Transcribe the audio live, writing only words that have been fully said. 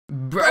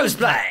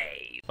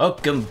Brosplay!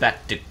 Welcome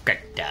back to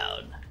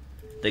Crackdown,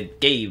 the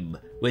game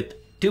with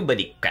too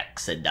many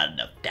cracks and not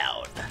enough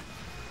down.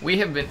 We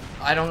have been...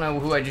 I don't know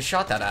who I just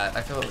shot that at.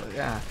 I feel...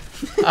 yeah.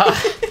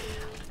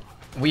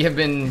 We have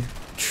been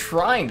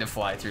trying to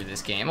fly through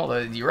this game, although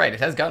you're right,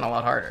 it has gotten a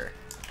lot harder.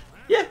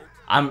 Yeah.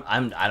 I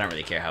don't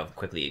really care how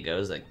quickly it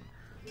goes. Like,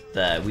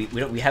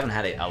 we haven't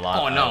had a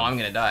lot. Oh no, I'm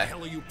gonna die. Oh,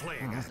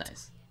 that's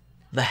nice.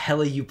 The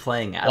hell are you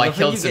playing at? Well, I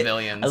killed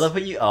civilians. I love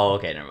what you... Oh,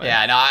 okay, never mind.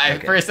 Yeah, no,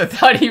 at first I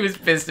thought he was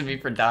pissed at me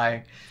for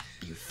dying.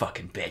 You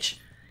fucking bitch.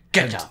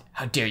 Get down.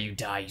 How dare you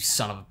die, you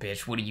son of a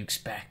bitch. What do you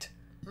expect?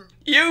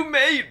 You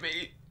made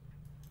me.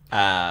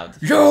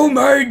 You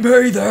made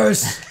me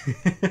this!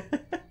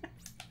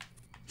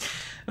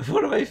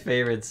 One of my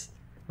favorites,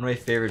 one of my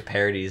favorite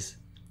parodies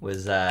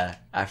was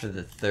after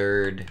the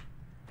third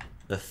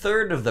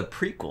of the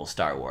prequel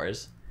Star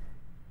Wars.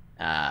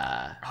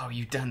 Oh,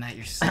 you've done that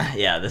yourself.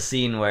 Yeah, the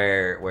scene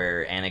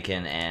where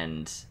Anakin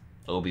and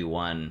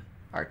Obi-Wan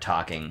are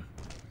talking,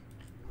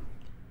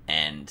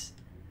 and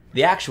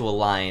the actual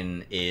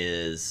line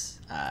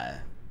is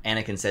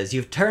Anakin says,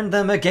 "You've turned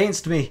them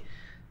against me,"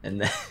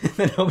 and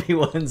then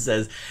Obi-Wan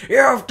says,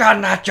 "You've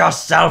done that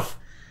yourself."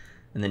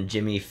 And then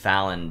Jimmy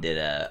Fallon did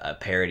a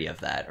parody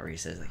of that, where he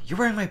says, like, "You're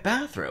wearing my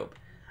bathrobe,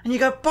 and you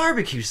got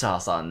barbecue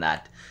sauce on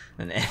that."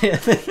 And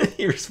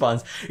he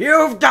responds,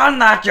 "You've done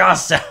that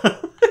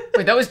yourself."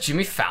 Wait, that was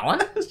Jimmy Fallon?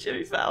 That was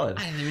Jimmy Fallon.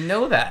 I didn't even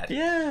know that.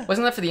 Yeah.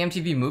 Wasn't that for the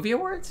MTV Movie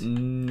Awards?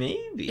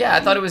 Maybe. Yeah, I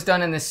thought it was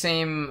done in the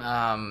same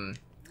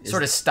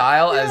sort of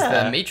style as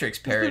the Matrix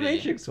parody. The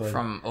Matrix one.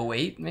 From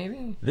 08,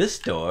 maybe? This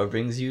door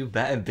brings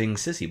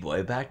Sissy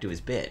Boy back to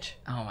his bitch.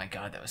 Oh my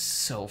god, that was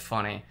so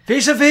funny.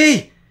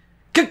 Vis-a-vis!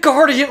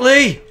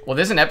 Concordantly! Well,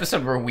 there's an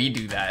episode where we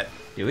do that.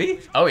 Do we?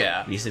 Oh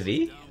yeah.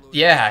 Vis-a-vis?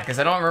 Yeah, because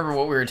I don't remember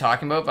what we were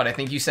talking about, but I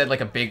think you said like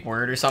a big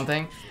word or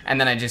something, and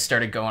then I just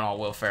started going all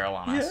Will Ferrell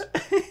on us.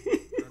 Yeah.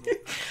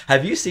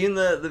 Have you seen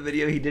the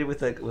video he did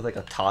with like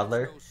a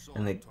toddler,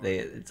 and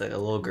it's like a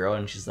little girl,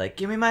 and she's like,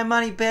 "Give me my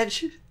money,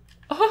 bitch."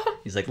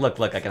 He's like, look,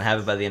 I can have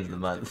it by the end of the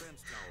month."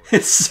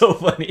 It's so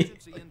funny.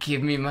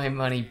 Give me my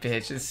money,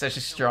 bitch. It's such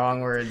a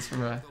strong words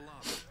from a...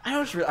 I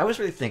was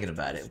really thinking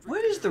about it.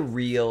 What is the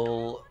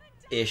real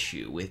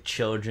issue with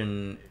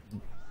children?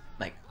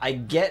 Like, I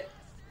get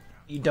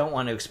you don't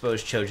want to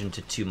expose children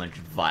to too much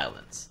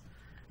violence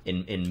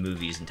in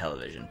movies and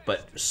television,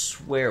 but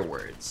swear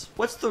words.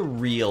 What's the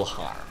real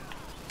harm?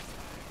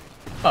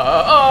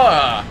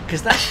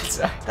 Because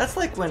that's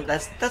like when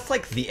that's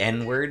like the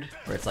N-word,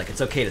 where it's like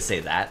it's okay to say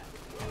that.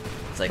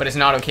 It's like, but it's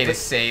not okay to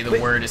say the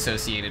word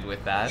associated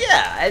with that.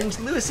 Yeah, and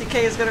Louis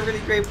C.K. has got a really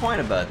great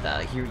point about that.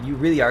 Like, you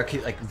really are,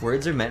 like,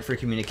 words are meant for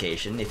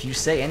communication. If you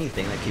say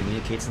anything that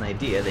communicates an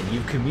idea, then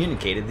you've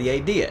communicated the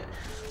idea.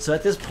 So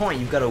at this point,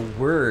 you've got a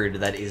word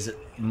that is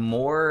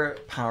more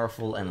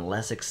powerful and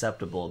less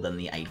acceptable than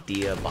the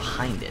idea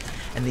behind it.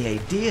 And the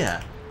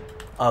idea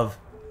of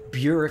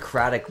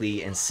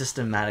bureaucratically and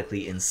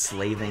systematically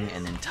enslaving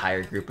an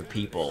entire group of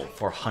people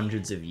for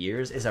hundreds of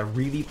years is a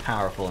really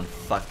powerful and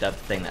fucked up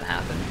thing that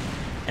happened.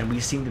 And we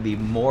seem to be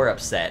more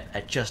upset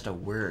at just a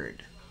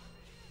word.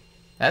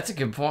 That's a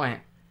good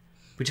point.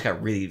 We just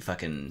got really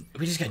fucking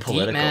We just got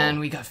political. deep, man.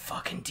 We got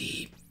fucking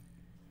deep.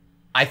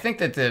 I think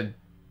that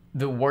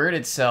the word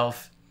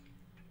itself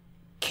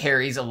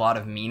carries a lot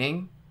of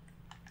meaning,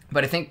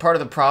 but I think part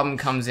of the problem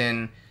comes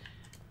in,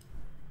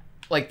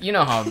 like, you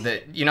know how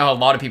a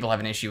lot of people have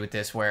an issue with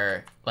this,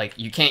 where like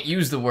you can't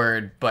use the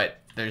word,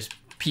 but there's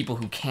people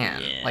who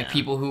can. Yeah. Like,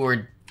 people who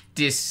are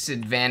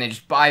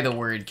disadvantaged by the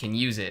word can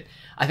use it.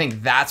 I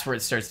think that's where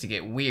it starts to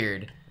get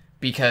weird,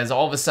 because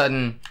all of a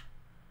sudden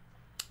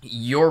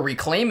you're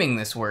reclaiming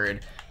this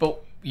word,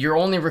 but you're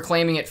only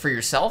reclaiming it for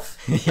yourself.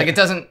 Yeah. Like, it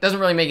doesn't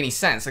really make any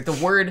sense. Like, a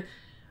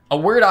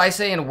word I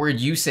say and a word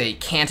you say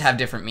can't have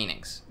different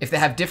meanings. If they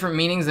have different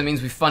meanings, that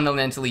means we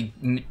fundamentally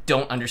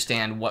don't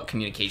understand what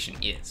communication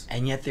is.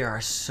 And yet there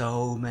are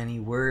so many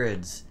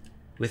words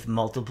with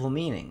multiple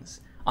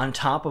meanings. On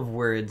top of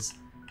words,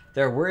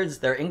 there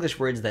are English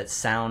words that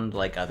sound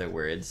like other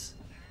words,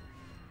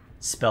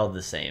 spelled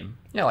the same.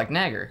 Yeah, like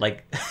nagger.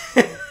 Like...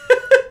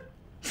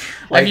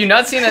 Have you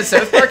not seen that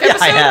South Park episode?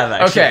 Yeah, I have,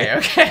 actually.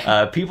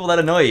 Okay. People that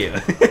annoy you.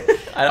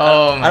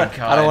 Oh my god.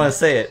 I don't want to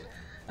say it.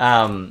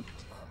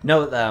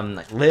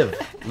 Like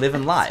live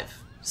and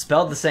live.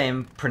 Spelled the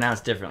same,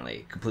 pronounced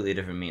differently, completely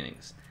different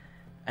meanings.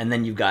 And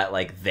then you've got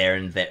like there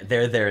and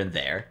there and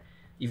there.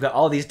 You've got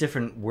all these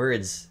different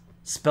words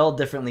spelled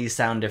differently,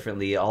 sound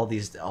differently,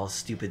 all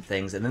stupid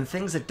things, and then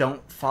things that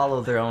don't follow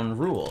their own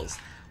rules.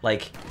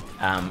 Like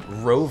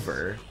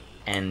rover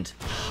and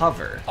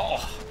hover. Oh.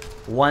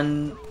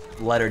 One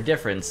letter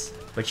difference,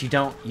 but you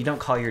don't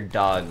call your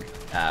dog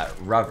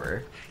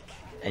Rover,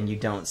 and you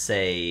don't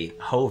say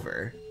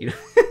Hover.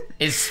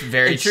 It's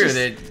very true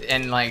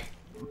and like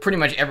pretty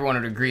much everyone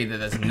would agree that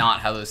that's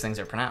not how those things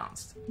are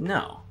pronounced.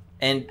 No.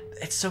 And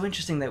it's so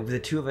interesting that the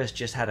two of us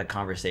just had a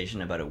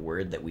conversation about a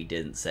word that we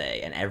didn't say,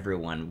 and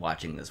everyone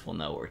watching this will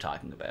know what we're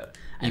talking about.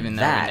 And even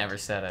though we never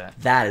said it.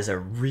 That is a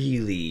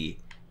really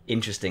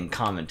interesting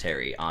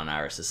commentary on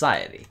our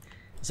society.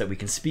 so that we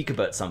can speak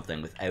about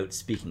something without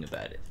speaking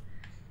about it.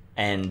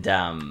 And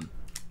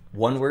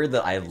one word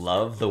that I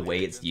love the way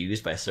it's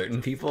used by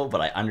certain people,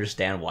 but I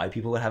understand why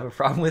people would have a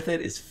problem with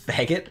it, is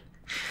faggot.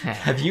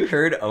 Have you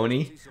heard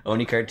Oni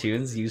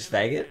cartoons use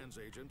faggot?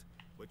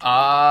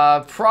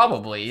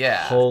 Probably,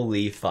 yeah.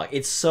 Holy fuck.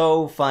 It's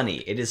so funny.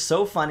 It is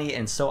so funny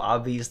and so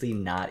obviously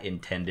not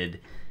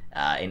intended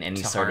in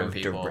any sort of...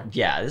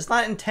 Yeah, it's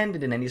not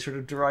intended in any sort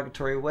of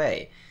derogatory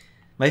way.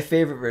 My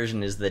favorite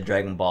version is the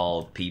Dragon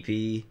Ball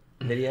PP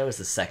video. It's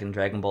the second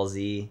Dragon Ball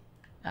Z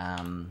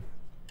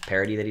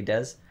parody that he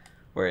does,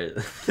 where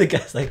the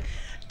guy's like,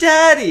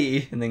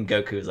 Daddy! And then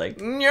Goku's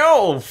like,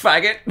 no,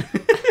 faggot!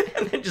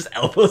 And then just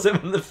elbows him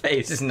in the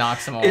face. Just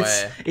knocks him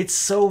away. It's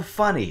so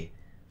funny.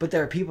 But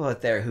there are people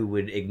out there who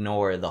would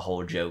ignore the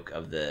whole joke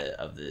of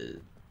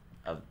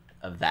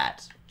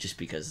that just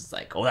because it's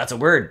like, oh, that's a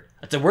word.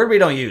 That's a word we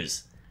don't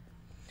use.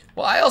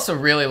 Well, I also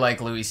really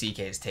like Louis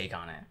C.K.'s take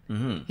on it.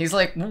 Mm-hmm. He's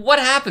like, what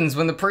happens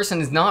when the person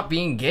is not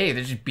being gay?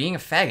 They're just being a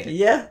faggot.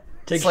 Yeah.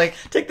 Take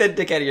that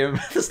dick out of your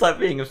mouth and stop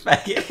being a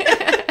faggot.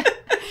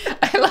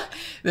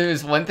 There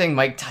was one thing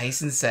Mike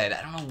Tyson said.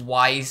 I don't know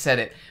why he said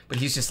it, but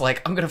he's just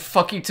like, I'm gonna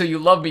fuck you till you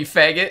love me,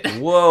 faggot.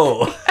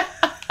 Whoa.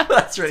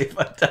 That's really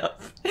fucked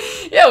up.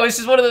 Yeah, well, it's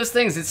just one of those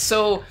things. It's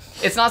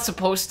not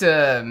supposed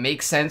to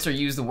make sense or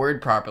use the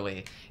word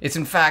properly. It's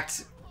in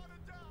fact,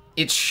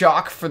 it's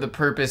shock for the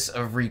purpose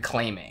of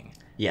reclaiming.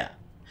 Yeah.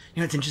 You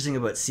know what's interesting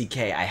about CK?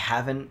 I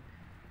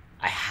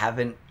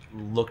haven't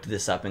looked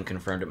this up and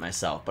confirmed it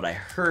myself, but I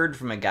heard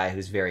from a guy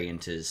who's very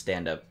into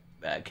stand-up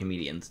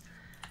comedians.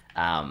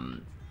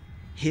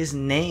 His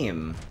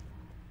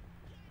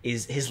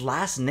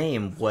last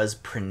name was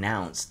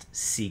pronounced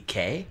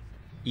CK,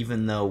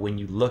 even though when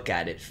you look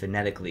at it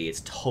phonetically,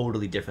 it's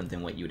totally different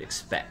than what you would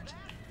expect.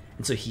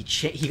 And so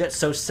he got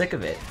so sick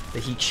of it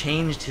that he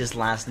changed his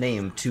last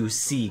name to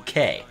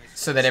CK.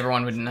 So that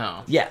everyone would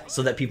know. Yeah,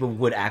 so that people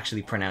would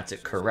actually pronounce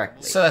it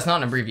correctly. So that's not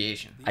an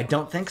abbreviation. I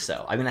don't think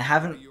so. I mean, I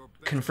haven't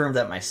confirmed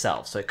that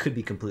myself, so I could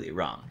be completely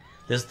wrong.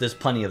 There's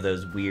plenty of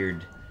those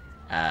weird,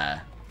 like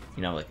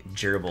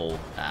gerbil.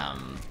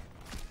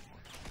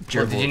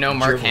 Well, did you know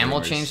Mark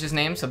Hamill changed his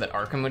name so that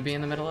Arkham would be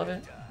in the middle of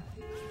it?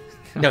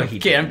 No, he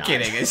did I'm not.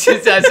 kidding. It's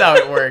just that's how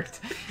it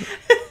worked.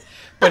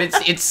 But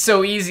it's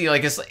so easy.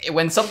 Like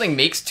when something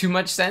makes too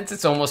much sense,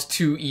 it's almost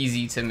too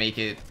easy to make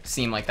it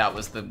seem like that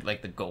was the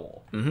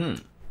goal.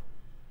 Mm-hmm.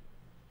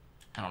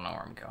 I don't know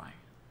where I'm going.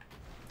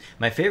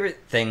 My favorite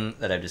thing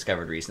that I've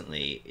discovered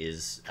recently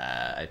is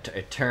a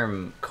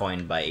term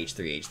coined by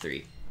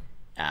H3H3,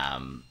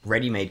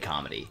 ready-made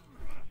comedy.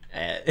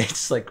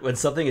 It's like when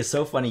something is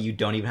so funny you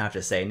don't even have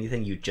to say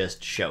anything, you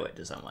just show it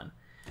to someone.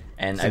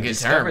 And I've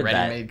discovered that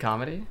ready-made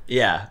comedy.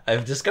 Yeah,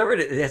 I've discovered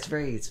it. It's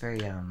very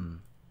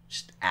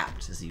just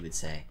apt, as you would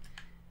say.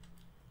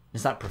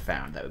 It's not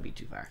profound; that would be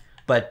too far.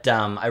 But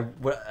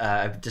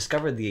I've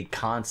discovered the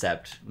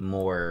concept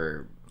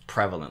more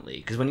prevalently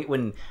because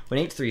when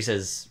H3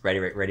 says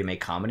ready-made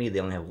comedy, they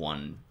only have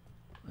one.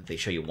 They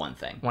show you one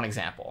thing, one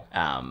example.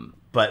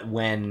 But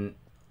when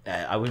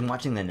I was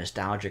watching the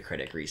Nostalgia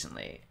Critic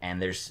recently,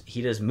 and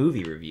he does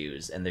movie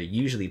reviews, and they're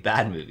usually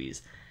bad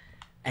movies.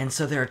 And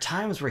so there are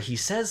times where he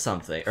says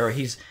something, or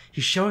he's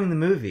showing the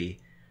movie,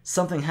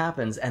 something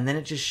happens, and then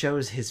it just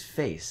shows his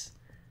face,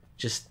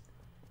 just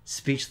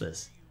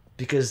speechless,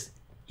 because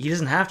he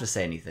doesn't have to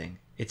say anything.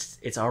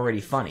 It's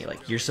already funny.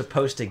 Like, you're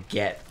supposed to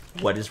get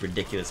what is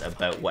ridiculous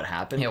about what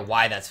happened. Yeah,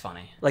 why that's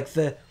funny. Like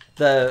the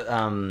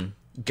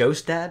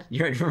Ghost Dad.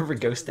 You remember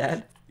Ghost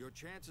Dad?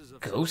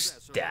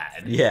 Ghost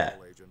Dad. Yeah,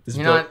 it's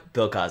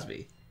Bill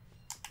Cosby.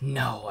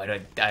 No, I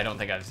don't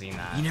think I've seen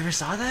that. You never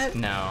saw that?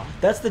 No.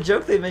 That's the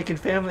joke they make in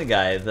Family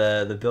Guy.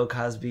 The Bill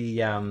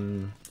Cosby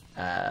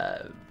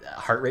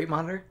heart rate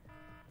monitor.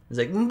 It's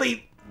like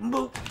beep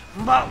boop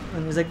bop,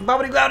 and he's like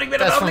bobbity gloudy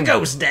bit about the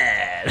Ghost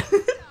Dad.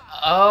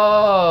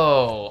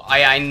 Oh,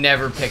 I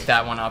never picked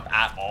that one up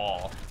at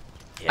all.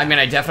 Yeah. I mean,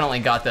 I definitely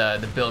got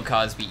the Bill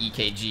Cosby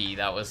EKG.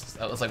 That was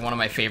like one of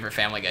my favorite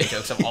Family Guy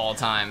jokes of all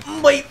time.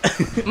 Beep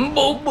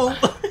boop boop.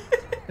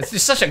 It's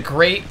just such a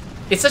great.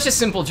 It's such a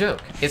simple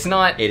joke. It's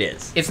not. It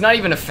is. It's not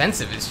even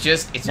offensive. It's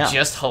just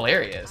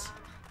hilarious.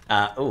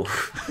 Oh.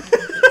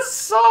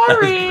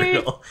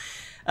 Sorry.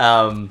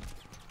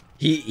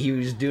 He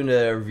was doing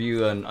a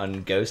review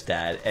on Ghost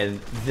Dad, and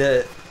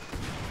the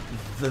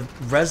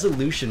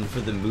resolution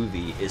for the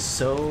movie is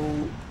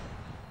so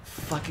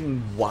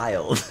fucking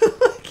wild.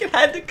 Like, it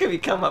had to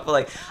come up with,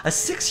 like, a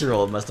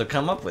 6-year-old must have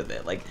come up with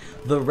it. Like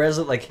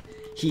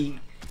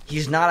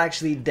he's not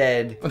actually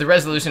dead. Well, the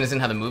resolution isn't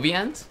how the movie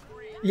ends?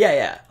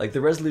 Yeah. Like,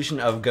 the resolution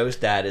of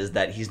Ghost Dad is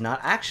that he's not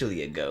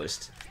actually a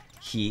ghost.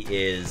 He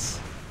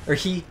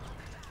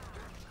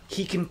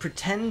can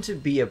pretend to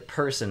be a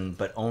person,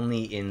 but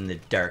only in the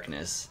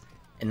darkness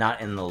and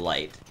not in the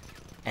light.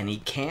 And he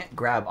can't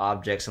grab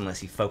objects unless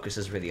he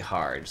focuses really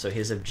hard. So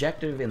his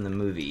objective in the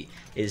movie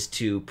is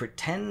to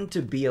pretend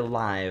to be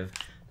alive,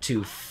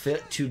 to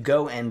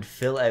go and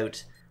fill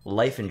out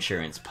life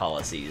insurance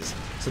policies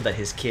so that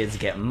his kids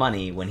get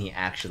money when he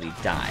actually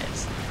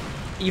dies.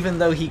 Even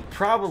though he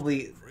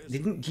probably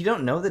You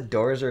don't know that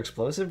doors are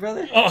explosive,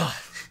 brother? Oh.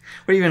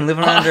 What, are you even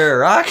living under a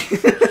rock?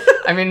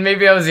 I mean,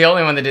 maybe I was the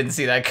only one that didn't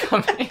see that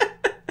coming.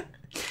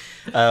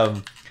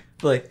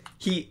 Like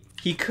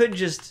he could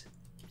just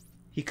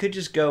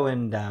go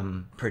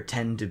and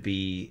pretend to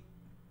be.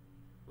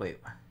 Wait.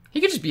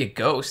 He could just be a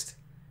ghost.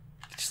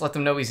 Just let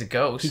them know he's a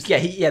ghost.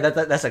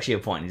 That's actually a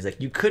point. He's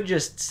like, you could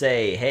just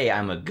say, "Hey,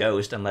 I'm a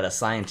ghost," and let a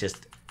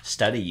scientist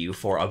study you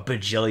for $1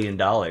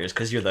 bajillion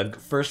because you're the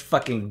first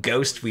fucking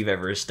ghost we've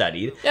ever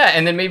studied. Yeah,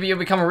 and then maybe you'll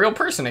become a real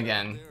person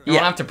again. You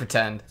won't have to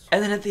pretend.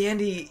 And then at the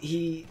end,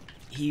 he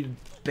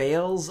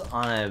bails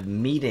on a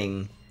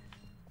meeting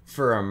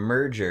for a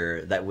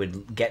merger that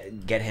would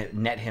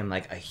net him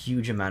like a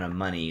huge amount of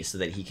money so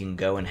that he can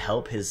go and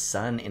help his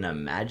son in a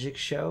magic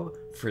show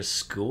for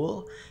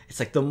school. It's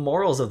like the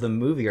morals of the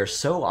movie are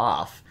so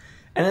off.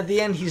 And at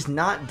the end, he's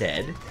not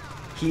dead.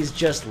 He's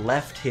just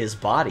left his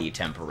body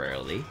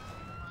temporarily.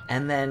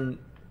 And then,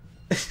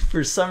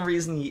 for some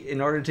reason, in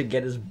order to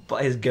get his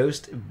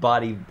ghost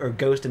body or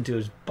ghost into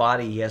his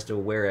body, he has to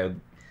wear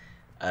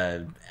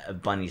a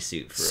bunny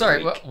suit for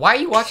a week. Why are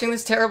you watching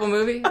this terrible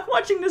movie? I'm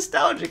watching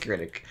Nostalgia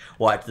Critic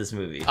watch this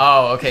movie.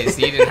 Oh, okay,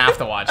 so you didn't have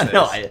to watch this.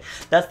 No,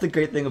 that's the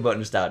great thing about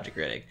Nostalgia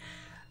Critic,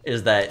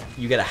 is that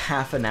you get a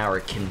half an hour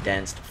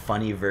condensed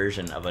funny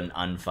version of an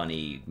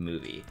unfunny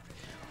movie.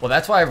 Well,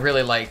 that's why I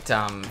really liked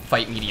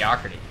Fight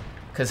Mediocrity.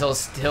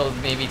 Because he'll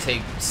maybe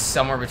take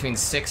somewhere between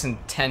 6 and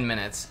 10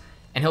 minutes,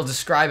 and he'll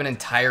describe an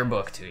entire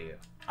book to you.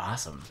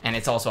 Awesome. And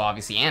it's also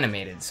obviously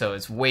animated, so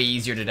it's way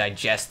easier to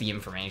digest the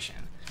information.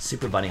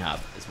 Super Bunny Hop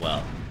as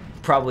well.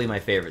 Probably my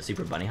favorite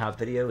Super Bunny Hop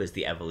video is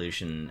the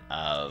evolution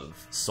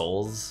of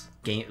Souls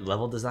game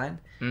level design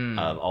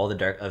of all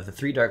the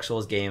 3 Dark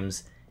Souls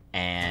games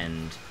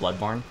and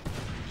Bloodborne.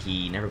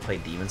 He never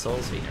played Demon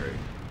Souls, so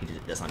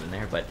that's not in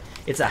there, but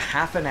it's a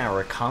half an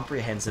hour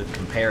comprehensive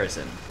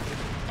comparison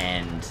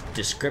and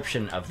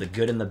description of the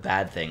good and the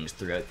bad things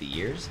throughout the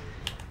years.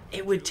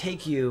 It would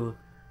take you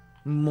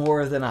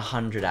more than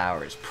 100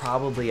 hours,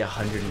 probably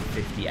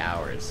 150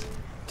 hours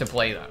to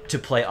play them. To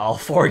play all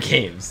 4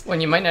 games. When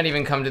you might not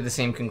even come to the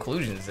same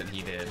conclusions that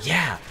he did.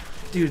 Yeah.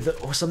 Dude,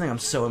 something I'm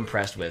so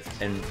impressed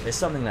with, and it's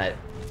something that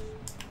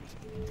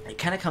it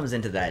kind of comes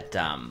into that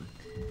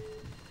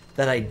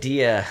that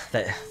idea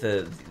that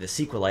the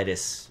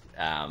sequelitis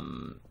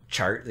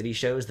chart that he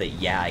shows, the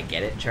 "yeah, I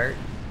get it" chart,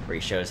 where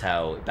he shows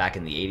how back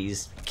in the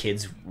 80s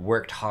kids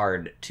worked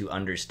hard to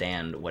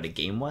understand what a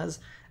game was,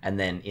 and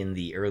then in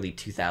the early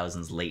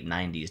 2000s, late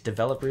 90s,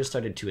 developers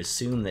started to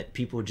assume that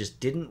people just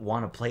didn't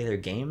want to play their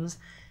games,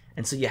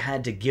 and so you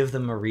had to give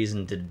them a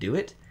reason to do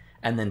it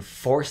and then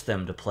force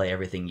them to play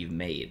everything you've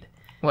made.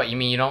 What, you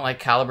mean you don't like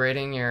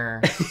calibrating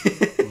your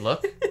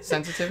look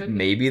sensitivity?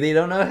 Maybe they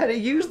don't know how to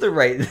use the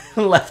right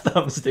left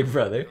thumbstick,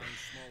 brother.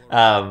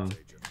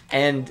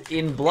 And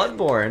in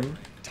Bloodborne,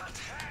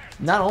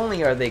 not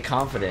only are they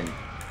confident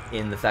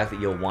in the fact that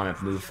you'll want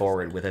to move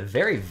forward with a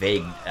very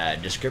vague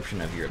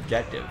description of your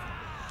objective,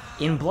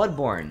 in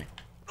Bloodborne,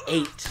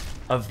 8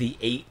 of the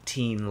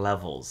 18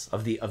 levels,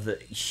 of the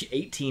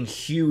 18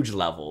 huge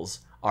levels,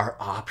 are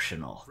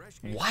optional.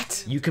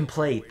 What? You can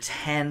play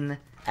 10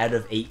 out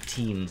of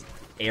 18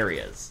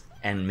 areas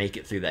and make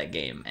it through that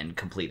game and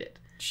complete it.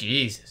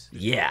 Jesus.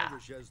 Yeah.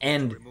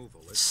 And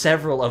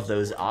several of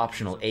those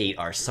optional 8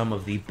 are some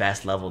of the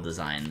best level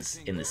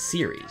designs in the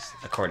series,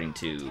 according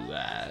to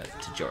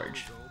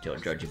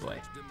Georgie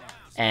Boy.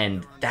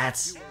 And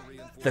that's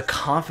the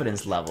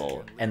confidence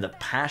level and the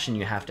passion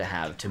you have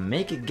to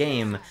make a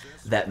game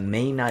that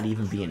may not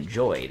even be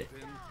enjoyed.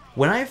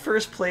 When I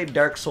first played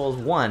Dark Souls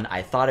 1,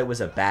 I thought it was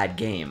a bad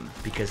game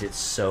because it's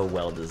so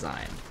well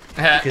designed.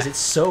 Because it's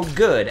so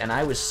good, and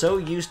I was so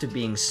used to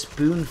being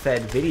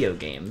spoon-fed video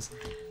games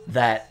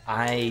that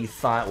I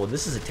thought, well,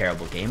 this is a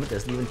terrible game. It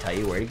doesn't even tell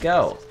you where to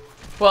go.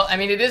 Well, I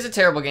mean, it is a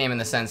terrible game in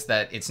the sense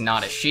that it's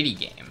not a shitty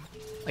game.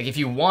 Like, if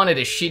you wanted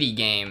a shitty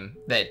game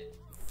that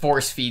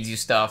force feeds you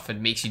stuff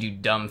and makes you do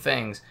dumb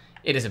things,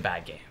 it is a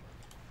bad game.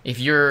 If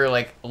you're,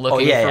 like,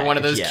 looking for one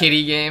of those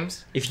kiddie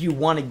games. If you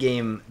want a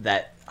game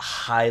that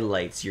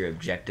highlights your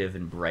objective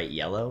in bright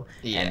yellow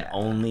and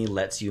only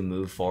lets you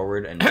move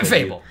forward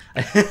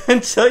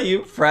until you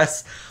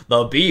press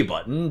the B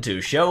button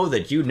to show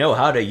that you know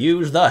how to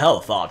use the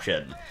health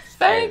option.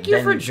 Thank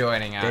you for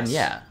joining us.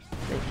 Then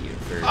thank you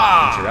for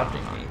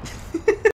interrupting me.